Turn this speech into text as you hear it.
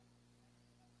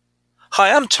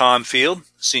Hi, I'm Tom Field,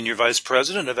 Senior Vice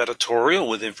President of Editorial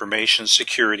with Information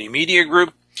Security Media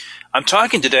Group. I'm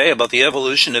talking today about the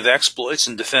evolution of exploits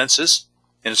and defenses,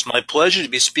 and it's my pleasure to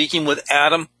be speaking with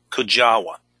Adam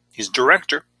Kojawa. He's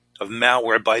Director of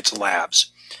Malwarebytes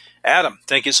Labs. Adam,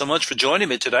 thank you so much for joining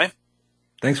me today.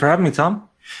 Thanks for having me, Tom.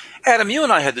 Adam, you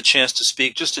and I had the chance to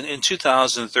speak just in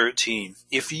 2013.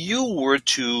 If you were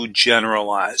to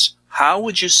generalize, how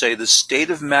would you say the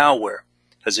state of malware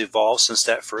has evolved since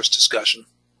that first discussion?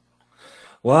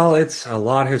 Well, it's a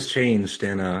lot has changed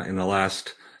in the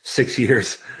last 6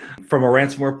 years. From a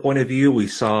ransomware point of view, we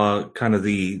saw kind of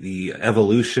the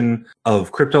evolution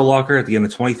of CryptoLocker at the end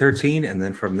of 2013, and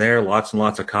then from there, lots and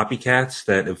lots of copycats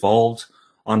that evolved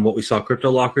on what we saw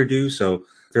CryptoLocker do. So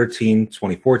 2014,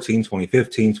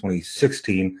 2015,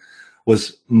 2016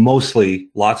 was mostly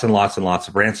lots and lots and lots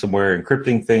of ransomware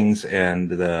encrypting things and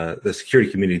the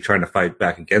security community trying to fight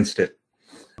back against it.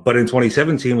 But in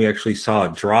 2017, we actually saw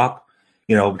a drop.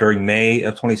 During May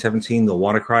of 2017, the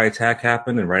WannaCry attack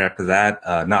happened. And right after that,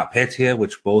 NotPetya,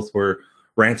 which both were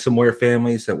ransomware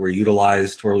families that were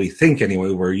utilized, or we think anyway,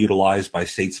 were utilized by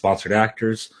state-sponsored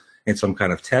actors in some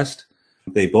kind of test.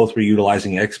 They both were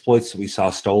utilizing exploits that we saw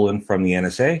stolen from the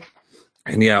NSA.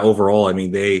 And yeah, overall, I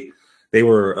mean, they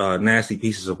were nasty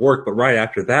pieces of work. But right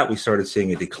after that, we started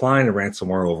seeing a decline in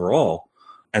ransomware overall.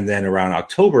 And then around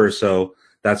October or so,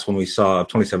 that's when we saw,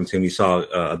 2017, we saw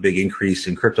a big increase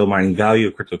in crypto mining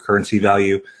value, cryptocurrency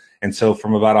value. And so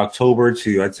from about October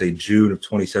to, I'd say, June of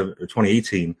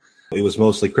 2018, it was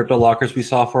mostly CryptoLockers we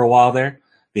saw for a while there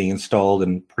being installed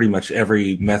in pretty much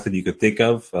every method you could think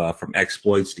of, from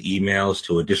exploits to emails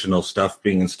to additional stuff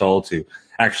being installed to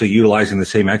actually utilizing the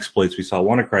same exploits we saw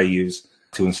WannaCry use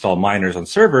to install miners on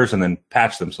servers and then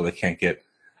patch them so they can't get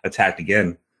attacked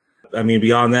again. I mean,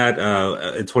 beyond that,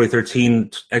 in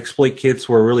 2013, exploit kits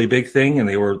were a really big thing, and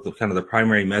they were kind of the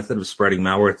primary method of spreading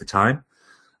malware at the time.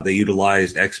 They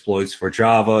utilized exploits for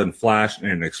Java and Flash and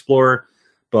Internet Explorer.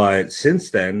 But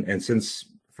since then, and since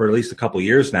for at least a couple of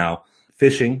years now,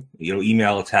 phishing,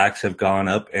 email attacks have gone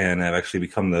up and have actually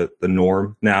become the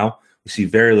norm now. We see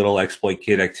very little exploit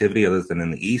kit activity other than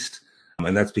in the East.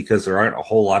 And that's because there aren't a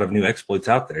whole lot of new exploits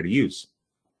out there to use.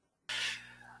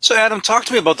 So, Adam, talk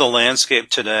to me about the landscape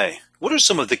today. What are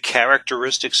some of the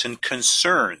characteristics and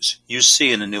concerns you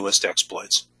see in the newest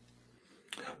exploits?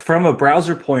 From a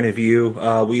browser point of view,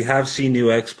 we have seen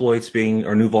new exploits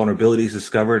or new vulnerabilities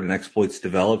discovered and exploits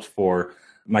developed for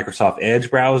Microsoft Edge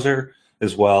browser,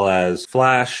 as well as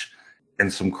Flash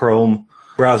and some Chrome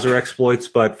browser exploits.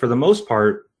 But for the most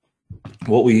part,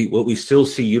 what we still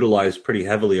see utilized pretty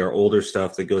heavily are older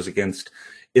stuff that goes against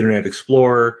Internet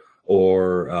Explorer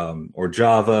or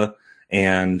Java.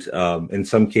 And in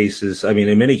some cases,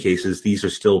 in many cases, these are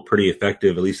still pretty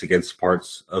effective, at least against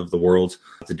parts of the world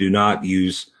that do not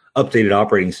use updated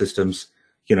operating systems,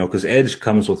 because Edge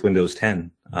comes with Windows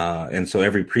 10. And so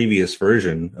every previous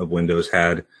version of Windows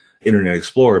had Internet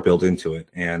Explorer built into it.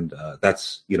 And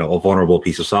that's, a vulnerable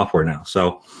piece of software now.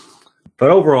 So, but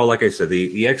overall, like I said,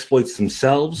 the exploits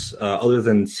themselves, other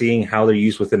than seeing how they're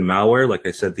used within malware, like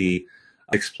I said, the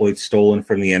exploits stolen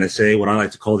from the NSA, what I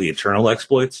like to call the eternal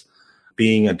exploits,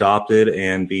 being adopted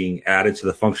and being added to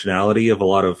the functionality of a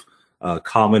lot of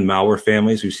common malware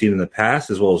families we've seen in the past,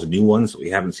 as well as new ones that we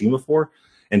haven't seen before,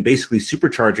 and basically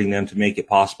supercharging them to make it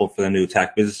possible for them to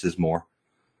attack businesses more,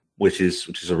 which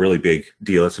is a really big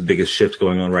deal. That's the biggest shift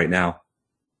going on right now.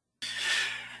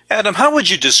 Adam, how would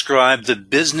you describe the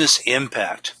business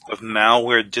impact of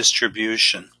malware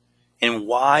distribution and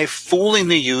why fooling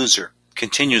the user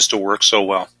continues to work so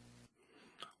well?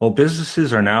 Well,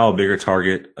 businesses are now a bigger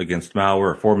target against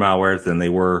malware or for malware than they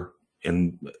were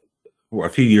in a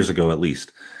few years ago, at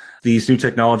least. These new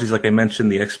technologies, like I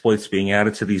mentioned, the exploits being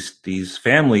added to these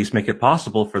families make it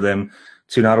possible for them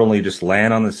to not only just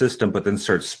land on the system, but then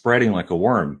start spreading like a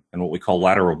worm and what we call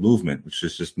lateral movement, which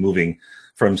is just moving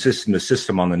from system to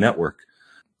system on the network.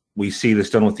 We see this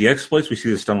done with the exploits. We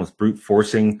see this done with brute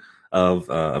forcing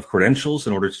of credentials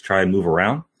in order to try and move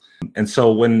around. And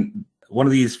so when one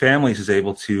of these families is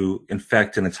able to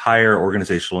infect an entire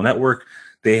organizational network,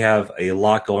 they have a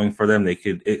lot going for them.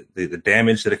 The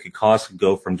damage that it could cause could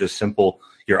go from just simple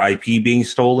your IP being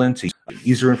stolen to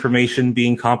user information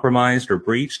being compromised or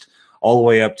breached, all the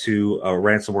way up to a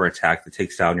ransomware attack that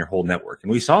takes down your whole network.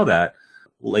 And we saw that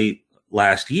late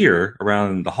last year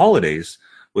around the holidays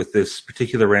with this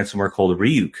particular ransomware called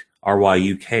Ryuk,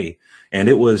 RYUK. And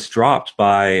it was dropped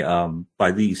by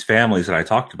these families that I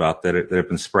talked about that have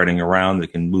been spreading around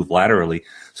that can move laterally.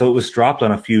 So it was dropped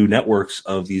on a few networks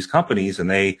of these companies,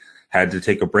 and they had to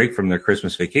take a break from their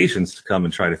Christmas vacations to come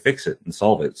and try to fix it and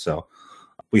solve it. So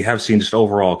we have seen just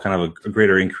overall kind of a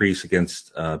greater increase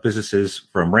against businesses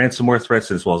from ransomware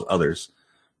threats as well as others.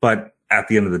 But at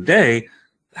the end of the day,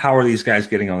 how are these guys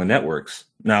getting on the networks?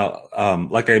 Now,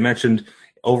 like I mentioned,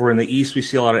 over in the East, we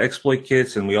see a lot of exploit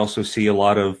kits, and we also see a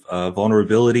lot of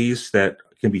vulnerabilities that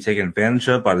can be taken advantage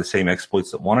of by the same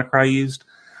exploits that WannaCry used.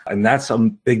 And that's a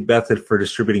big method for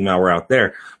distributing malware out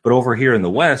there. But over here in the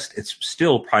West, it's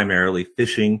still primarily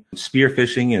phishing, spear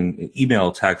phishing, and email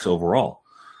attacks overall.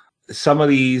 Some of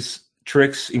these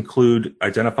tricks include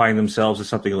identifying themselves as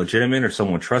something legitimate or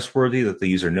someone trustworthy that the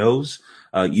user knows,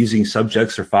 using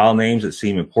subjects or file names that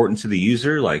seem important to the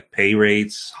user, like pay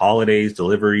rates, holidays,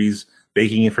 deliveries,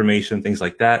 baking information, things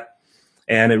like that.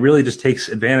 And it really just takes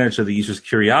advantage of the user's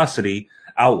curiosity,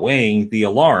 outweighing the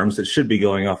alarms that should be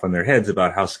going off in their heads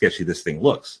about how sketchy this thing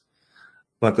looks.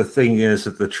 But the thing is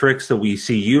that the tricks that we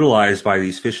see utilized by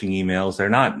these phishing emails, they're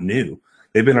not new.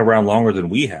 They've been around longer than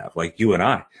we have, like you and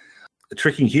I.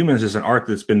 Tricking humans is an art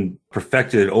that's been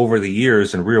perfected over the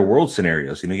years in real world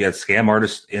scenarios. You had scam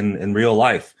artists in real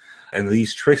life, and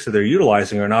these tricks that they're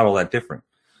utilizing are not all that different.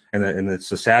 And it's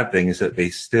the sad thing is that they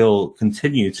still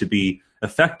continue to be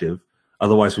effective.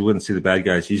 Otherwise, we wouldn't see the bad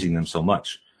guys using them so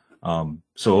much.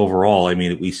 So overall, I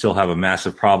mean, we still have a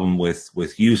massive problem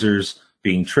with users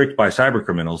being tricked by cyber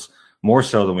criminals, more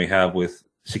so than we have with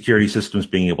security systems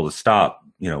being able to stop,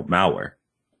 malware.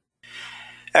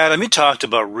 Adam, you talked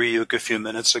about Ryuk a few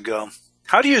minutes ago.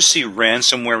 How do you see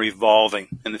ransomware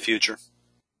evolving in the future?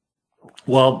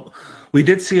 Well, we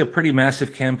did see a pretty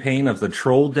massive campaign of the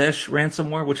Troldesh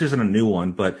ransomware, which isn't a new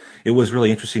one, but it was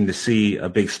really interesting to see a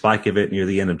big spike of it near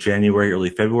the end of January, early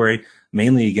February,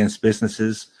 mainly against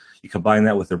businesses. You combine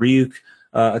that with the Ryuk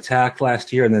attack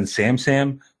last year, and then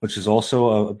SamSam, which is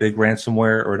also a big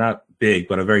ransomware, or not big,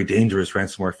 but a very dangerous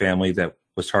ransomware family that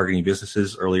was targeting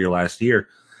businesses earlier last year.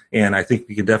 And I think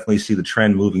we can definitely see the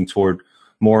trend moving toward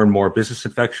more and more business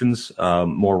infections,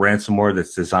 more ransomware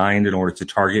that's designed in order to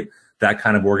target that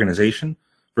kind of organization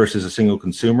versus a single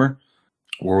consumer,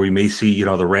 where we may see,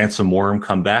 the ransom worm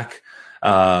come back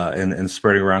and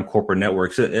spreading around corporate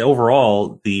networks.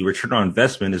 Overall, the return on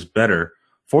investment is better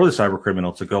for the cyber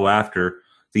criminal to go after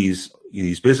these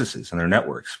businesses and their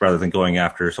networks rather than going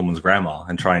after someone's grandma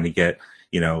and trying to get,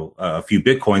 a few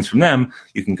Bitcoins from them.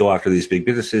 You can go after these big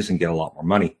businesses and get a lot more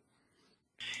money.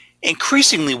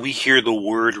 Increasingly, we hear the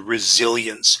word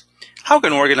resilience. How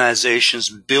can organizations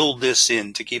build this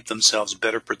in to keep themselves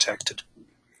better protected?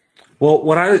 Well,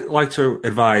 what I like to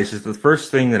advise is the first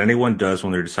thing that anyone does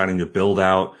when they're deciding to build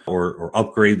out or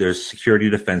upgrade their security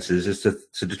defenses is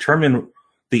to determine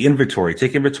the inventory.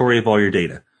 Take inventory of all your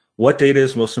data. What data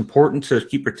is most important to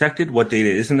keep protected? What data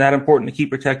isn't that important to keep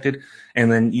protected?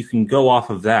 And then you can go off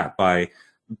of that by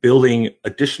building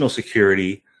additional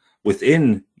security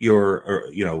within your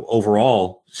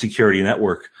overall security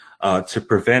network to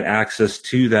prevent access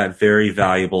to that very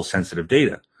valuable sensitive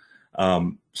data.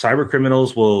 Cyber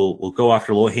criminals will go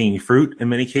after low-hanging fruit in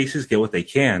many cases, get what they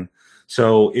can.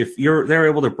 So if they're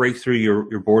able to break through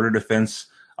your border defense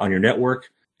on your network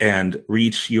and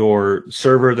reach your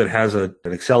server that has an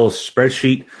Excel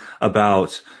spreadsheet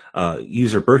about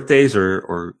user birthdays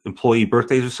or employee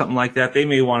birthdays or something like that, they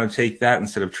may want to take that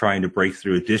instead of trying to break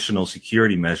through additional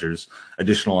security measures,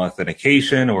 additional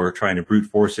authentication, or trying to brute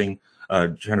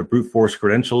force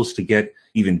credentials to get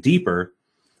even deeper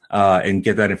and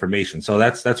get that information. So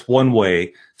that's one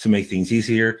way to make things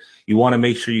easier. You want to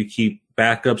make sure you keep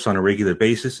backups on a regular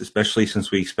basis, especially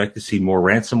since we expect to see more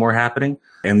ransomware happening.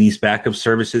 And these backup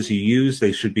services you use,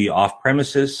 they should be off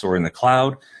premises or in the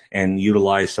cloud and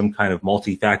utilize some kind of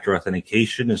multi-factor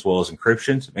authentication as well as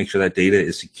encryption to make sure that data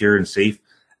is secure and safe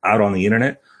out on the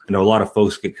internet. I know a lot of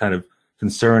folks get kind of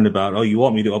concerned about, you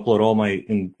want me to upload all my,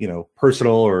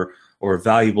 personal or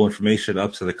valuable information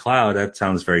up to the cloud. That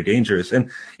sounds very dangerous.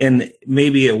 And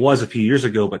maybe it was a few years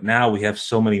ago, but now we have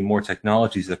so many more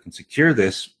technologies that can secure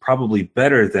this probably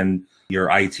better than your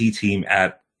IT team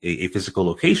at a physical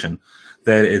location,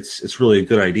 that it's really a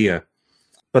good idea.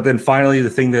 But then finally, the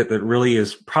thing that really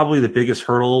is probably the biggest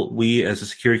hurdle we as a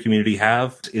security community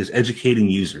have is educating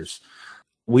users.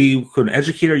 We could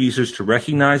educate our users to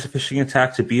recognize a phishing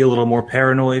attack, to be a little more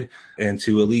paranoid, and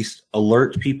to at least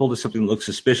alert people to something that looks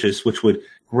suspicious, which would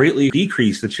greatly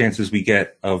decrease the chances we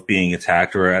get of being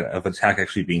attacked or of an attack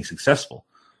actually being successful.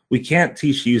 We can't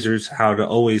teach users how to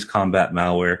always combat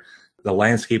malware. The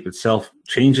landscape itself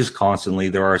changes constantly.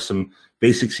 There are some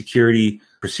basic security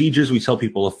procedures we tell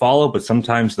people to follow, but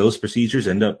sometimes those procedures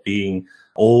end up being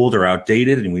old or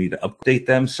outdated and we need to update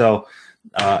them. So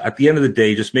at the end of the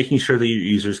day, just making sure that your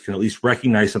users can at least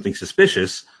recognize something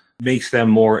suspicious makes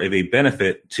them more of a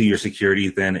benefit to your security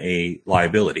than a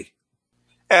liability.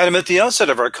 Adam, at the outset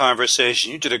of our conversation,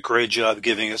 you did a great job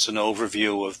giving us an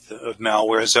overview of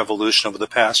malware's evolution over the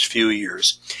past few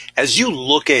years. As you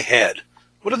look ahead,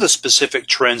 what are the specific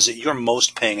trends that you're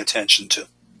most paying attention to?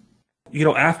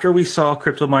 After we saw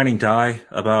crypto mining die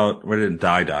about, well, it didn't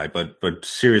die, but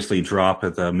seriously drop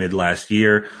at the mid last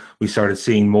year, we started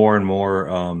seeing more and more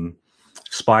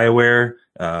spyware,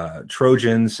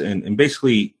 Trojans, and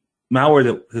basically malware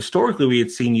that historically we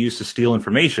had seen used to steal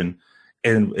information,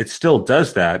 and it still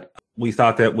does that. We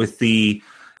thought that with the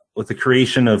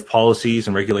creation of policies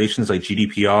and regulations like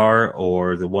GDPR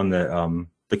or the one that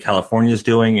the California is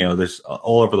doing, there's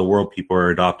all over the world people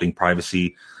are adopting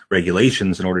privacy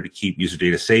regulations in order to keep user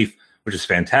data safe, which is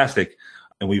fantastic.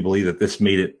 And we believe that this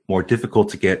made it more difficult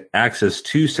to get access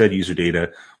to said user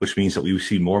data, which means that we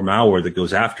see more malware that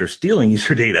goes after stealing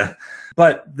user data.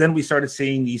 But then we started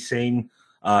seeing these same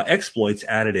exploits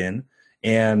added in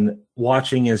and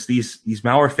watching as these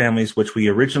malware families, which we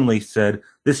originally said,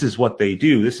 this is what they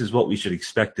do, this is what we should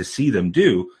expect to see them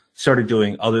do, started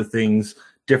doing other things,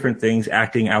 different things,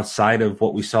 acting outside of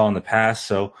what we saw in the past.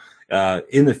 So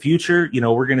in the future,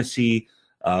 we're going to see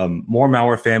more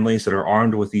malware families that are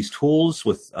armed with these tools,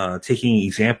 with taking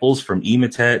examples from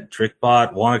Emotet,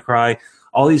 TrickBot, WannaCry,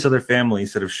 all these other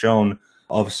families that have shown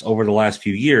us over the last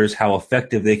few years how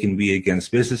effective they can be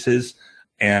against businesses.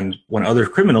 And when other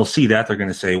criminals see that, they're going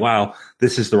to say, wow,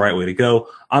 this is the right way to go.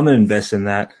 I'm going to invest in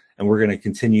that, and we're going to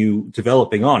continue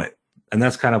developing on it. And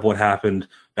that's kind of what happened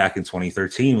back in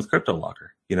 2013 with CryptoLocker.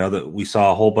 That we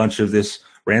saw a whole bunch of this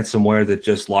ransomware that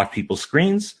just locked people's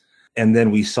screens. And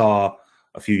then we saw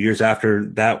a few years after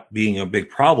that being a big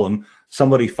problem,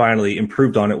 somebody finally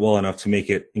improved on it well enough to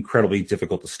make it incredibly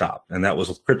difficult to stop. And that was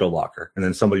with CryptoLocker. And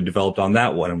then somebody developed on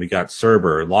that one, and we got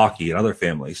Cerber, Locky, and other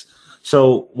families.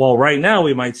 So while right now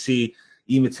we might see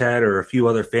Emotet or a few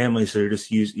other families that are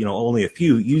just only a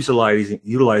few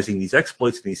utilizing these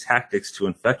exploits and these tactics to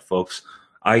infect folks,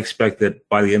 I expect that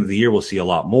by the end of the year we'll see a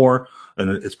lot more,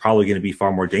 and it's probably going to be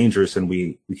far more dangerous than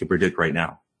we can predict right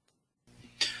now.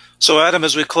 So Adam,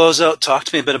 as we close out, talk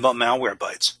to me a bit about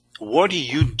Malwarebytes. What are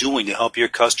you doing to help your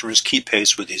customers keep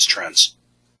pace with these trends?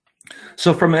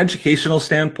 So from an educational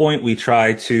standpoint, we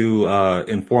try to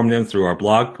inform them through our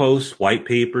blog posts, white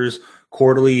papers,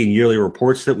 quarterly and yearly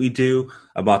reports that we do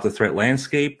about the threat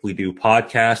landscape. We do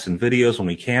podcasts and videos when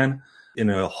we can, in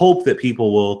a hope that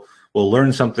people will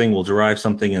learn something, will derive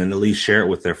something, and at least share it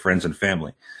with their friends and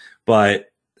family.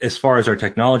 But as far as our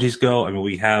technologies go,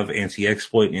 we have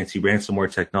anti-exploit and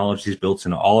anti-ransomware technologies built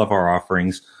into all of our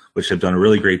offerings, which have done a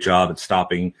really great job at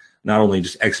stopping not only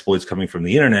just exploits coming from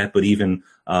the internet, but even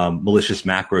malicious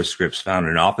macro scripts found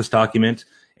in an Office document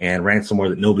and ransomware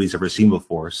that nobody's ever seen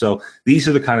before. So these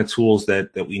are the kind of tools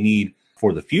that we need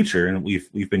for the future, and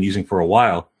we've been using for a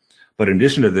while. But in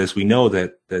addition to this, we know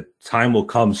that time will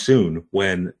come soon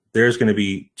when there's going to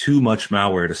be too much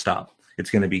malware to stop.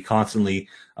 It's going to be constantly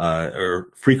or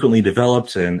frequently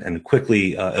developed and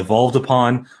quickly evolved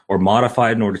upon or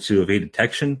modified in order to evade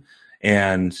detection.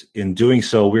 And in doing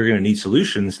so, we're going to need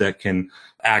solutions that can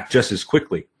act just as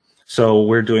quickly. So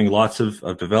we're doing lots of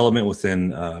development within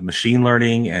machine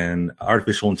learning and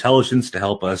artificial intelligence to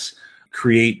help us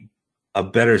create a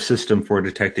better system for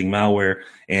detecting malware.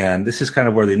 And this is kind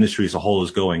of where the industry as a whole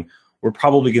is going. We're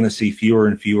probably going to see fewer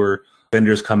and fewer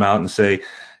vendors come out and say,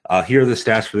 here are the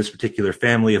stats for this particular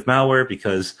family of malware,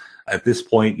 because at this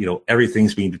point,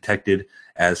 everything's being detected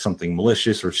as something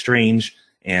malicious or strange,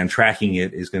 and tracking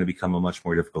it is going to become a much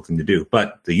more difficult thing to do.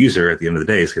 But the user at the end of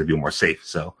the day is going to be more safe.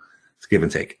 So it's give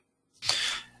and take.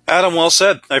 Adam, well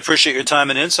said. I appreciate your time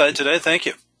and insight today. Thank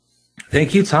you.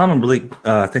 Thank you, Tom. And really,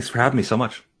 thanks for having me so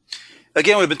much.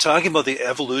 Again, we've been talking about the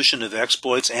evolution of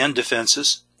exploits and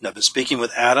defenses, and I've been speaking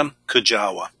with Adam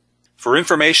Kujawa. For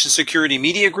Information Security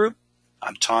Media Group,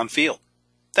 I'm Tom Field.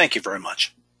 Thank you very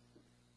much.